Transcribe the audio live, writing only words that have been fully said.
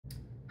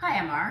Hi,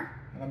 I'm R.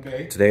 And I'm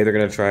Bay. Today they're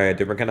going to try a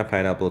different kind of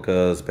pineapple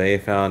because Bay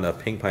found a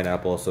pink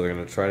pineapple, so they're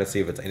going to try to see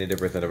if it's any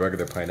different than a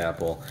regular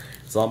pineapple.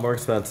 It's a lot more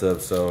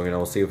expensive, so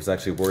we'll see if it's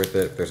actually worth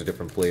it, if there's a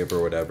different flavor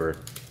or whatever,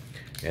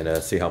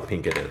 and see how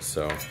pink it is.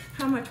 So,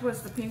 how much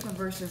was the pink one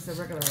versus the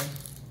regular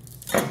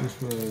one?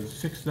 This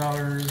was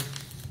 $6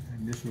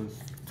 and this was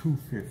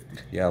 $2.50.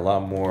 yeah, a lot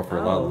more for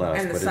a lot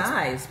less. And the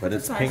size. But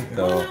it's size. pink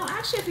though. Well, no,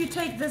 actually, if you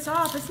take this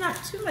off, it's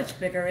not too much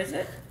bigger, is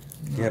it?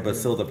 Yeah, but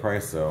still the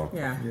price though.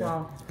 Yeah.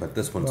 Well. But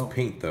this one's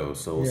pink though,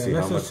 so we'll see how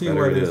let's much see better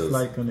what it is. it's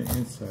like on the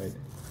inside.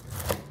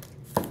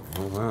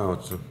 Oh wow,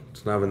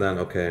 it's not even that.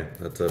 Okay,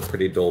 that's a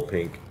pretty dull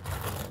pink.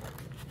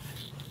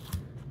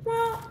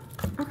 Well,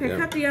 okay, Yeah.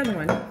 cut the other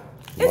one.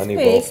 It's Money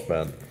pink. well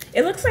spent.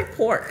 It looks like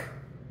pork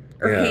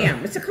or Yeah.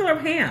 ham. It's the color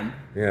of ham.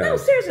 Yeah. No,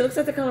 seriously, it looks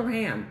like the color of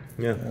ham.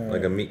 Yeah,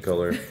 like a meat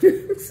color.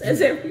 It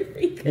says every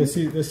week. Let's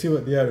see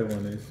what the other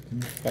one is.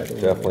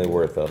 Definitely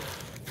worth it.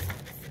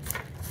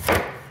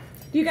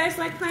 Do you guys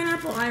like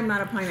pineapple? I'm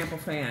not a pineapple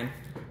fan.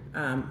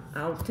 I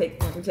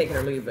can take it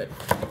or leave it.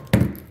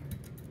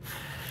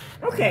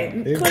 Okay,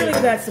 clearly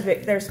that's the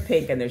big. There's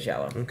pink and there's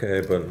yellow.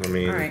 Okay, but I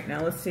mean. All right,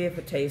 now let's see if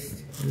it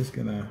tastes. I'm just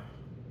gonna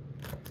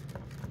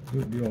do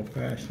it the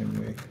old-fashioned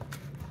way.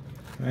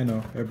 I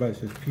know everybody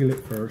says peel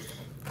it first.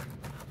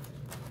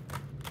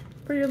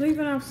 But you're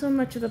leaving off so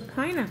much of the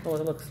pineapple.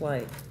 It looks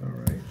like. All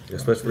right.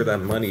 Especially for that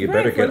money, you Right,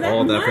 better for get that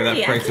all that for that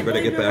money. I price. You can't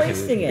better get believe back you're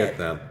and wasting get it.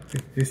 that.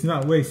 It's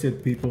not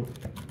wasted, people.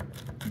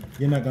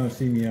 You're not gonna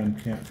see me on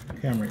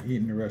camera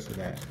eating the rest of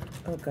that.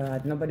 Oh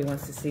God, nobody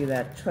wants to see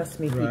that. Trust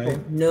me, people.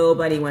 Right.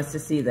 Nobody wants to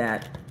see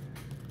that.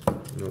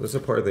 No, there's a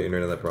part of the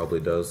internet that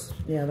probably does.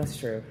 Yeah, that's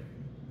true.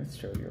 That's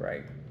true. You're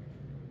right.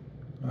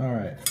 All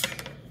right.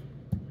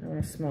 I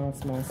want a small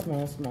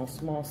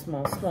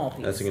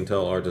piece. As you can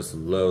tell, Art just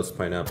loves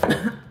pineapple.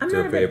 It's not her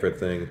a big- favorite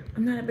thing.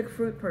 I'm not a big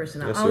fruit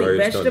person. Yes, I'll you are. eat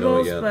You just don't know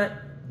it vegetables, yet. but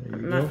There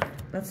you I'm go. not.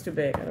 That's too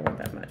big. I don't want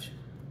that much.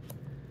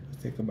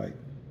 Let's take a bite.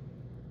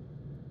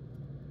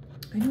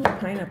 I know what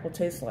pineapple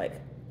tastes like.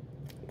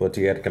 But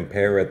you have to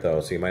compare it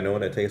though, so you might know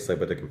what it tastes like,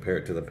 but to compare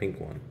it to the pink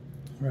one.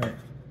 Right.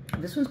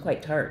 This one's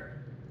quite tart.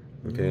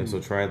 Okay, so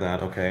try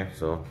that. Okay,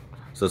 so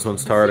this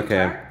one's tart.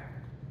 Okay.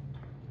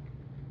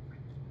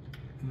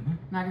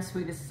 Not as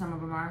sweet as some of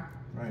them are.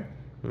 Right.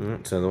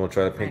 So then we'll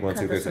try the pink Alright, one,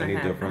 see if cut there's this in any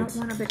half. I don't difference.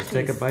 want a big Just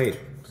take a piece.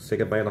 bite. Just take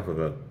a bite off of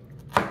it.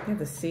 You have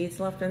the seeds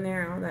left in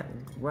there. All that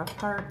rough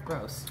part.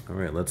 Gross. All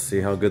right, let's see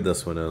how good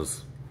this one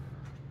is.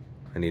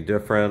 Any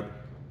different?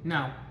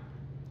 No.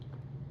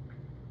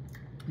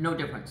 No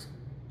difference.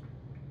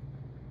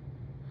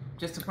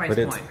 Just the price But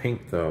it's point.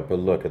 pink though. But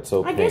look, it's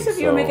so I pink. guess if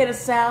you were so making a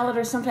salad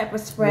or some type of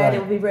spread, Right. it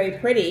would be very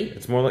pretty.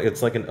 it's more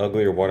like an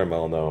uglier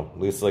watermelon though. At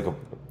least like a.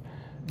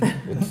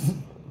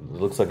 It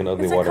looks like an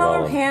ugly It's a color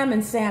watermelon. of ham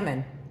and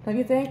salmon, don't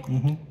you think?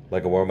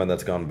 Like a watermelon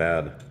that's gone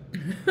bad.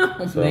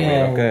 Oh, So I mean,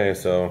 man. okay,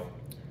 so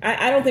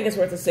I don't think it's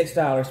worth the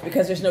 $6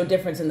 because there's no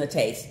difference in the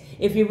taste.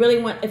 If you really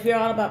want, if you're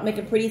all about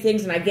making pretty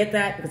things, and I get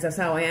that because that's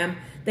how I am,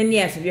 then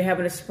yes, if you're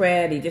having a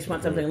spread, you just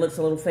want something that looks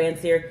a little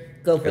fancier,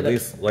 go for at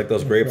least like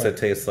those grapes that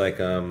taste like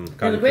cotton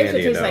the grapes that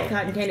candy. taste like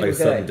cotton candy like were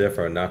something good.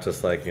 different, not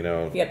just like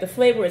Yeah, the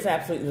flavor is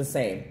absolutely the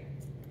same.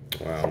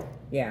 Wow.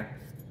 Yeah.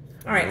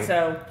 All right,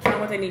 so tell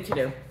them what they need to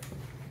do.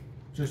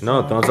 Just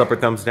No, thumbs up or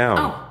thumbs down.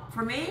 Oh,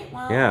 for me?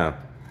 Well, Yeah.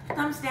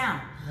 thumbs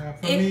down.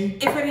 for me,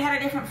 If it had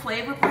a different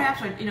flavor,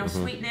 perhaps, or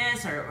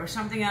sweetness, or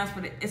something else,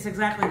 but it's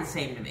exactly the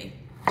same to me.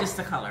 Just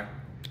the color.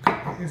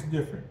 it's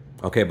different.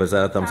 Okay, but is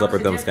that a thumbs How up or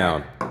is it thumbs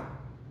down?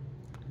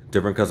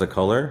 Different because of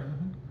color?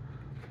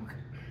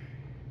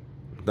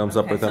 Thumbs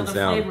up or thumbs so the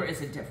down? flavor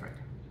isn't different.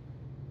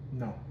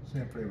 No,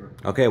 same flavor.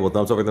 Okay, well,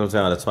 thumbs up or thumbs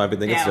down. That's fine if you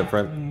think it's Down.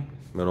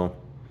 different. Middle.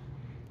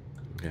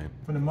 Okay.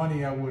 For the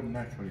money, I wouldn't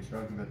naturally, so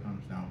I'll give it a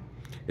thumbs down.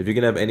 If you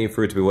can have any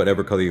fruit to be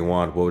whatever color you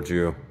want, what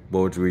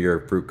would be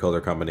your fruit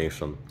color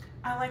combination?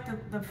 I like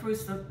the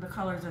fruits, the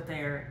colors that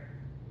they're.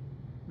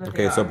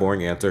 Okay, so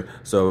boring answer.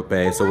 So,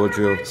 Bay, Well, so why would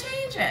you? would I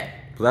change it?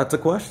 That's a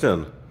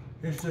question.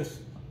 It's just,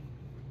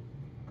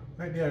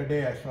 right the other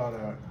day I saw the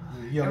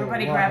yellow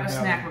Everybody watermelon. grab a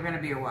snack. We're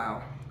gonna be a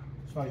while.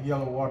 Saw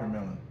yellow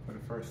watermelon for the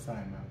first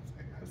time. I was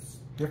like, that's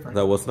different.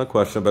 That wasn't a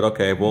question, but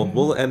okay,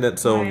 we'll end it.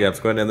 So, Right. yeah, let's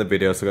go ahead and end the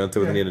video. So, we're going to see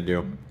what they need to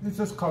do. It's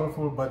just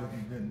colorful, but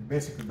it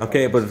basically.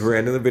 Okay, but if we're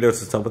ending the video,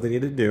 so tell them what they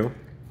need to do.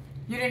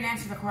 You didn't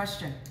answer the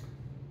question.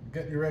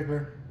 Get your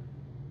regular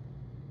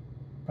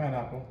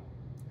pineapple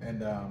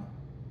and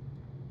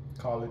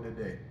call it a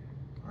day.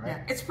 All right.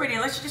 Yeah, it's pretty.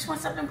 Unless you just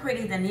want something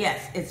pretty, then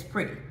yes, it's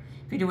pretty.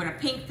 If you're doing a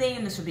pink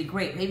theme, this would be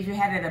great. Maybe if you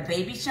had it at a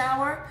baby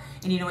shower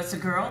and you know it's a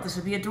girl, this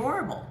would be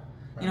adorable.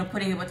 You know,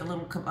 putting it with a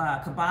little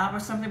kebab or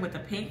something with the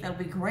pink, that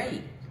would be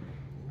great.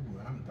 Ooh,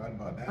 I haven't thought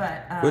about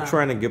that. But We're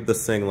trying to give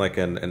this thing like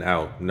an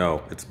out.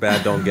 No, it's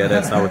bad. Don't get it.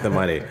 It's not worth the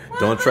money.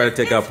 Don't try to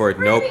take out for it.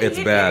 Nope,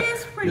 it's bad. It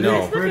is pretty.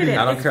 No, Look at it.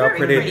 I don't It's care how very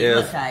pretty it is.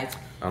 Look, guys.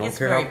 I don't It's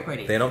care very how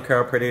pretty. they don't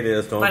care how pretty it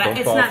is. Don't But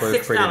it's fall not for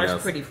its $6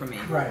 prettiness. pretty for me.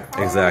 Right.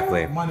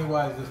 Exactly. Money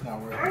wise, it's not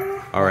worth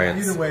it. All right.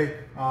 Either way,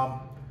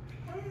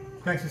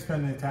 thanks for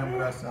spending the time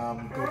with us.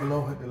 Go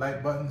below, hit the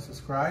like button,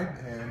 subscribe,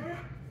 and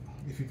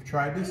if you've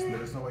tried this,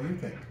 let us know what you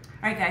think.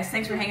 All right, guys,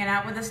 thanks for hanging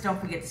out with us. Don't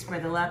forget to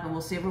spread the love, and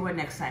we'll see everyone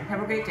next time.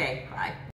 Have a great day. Bye.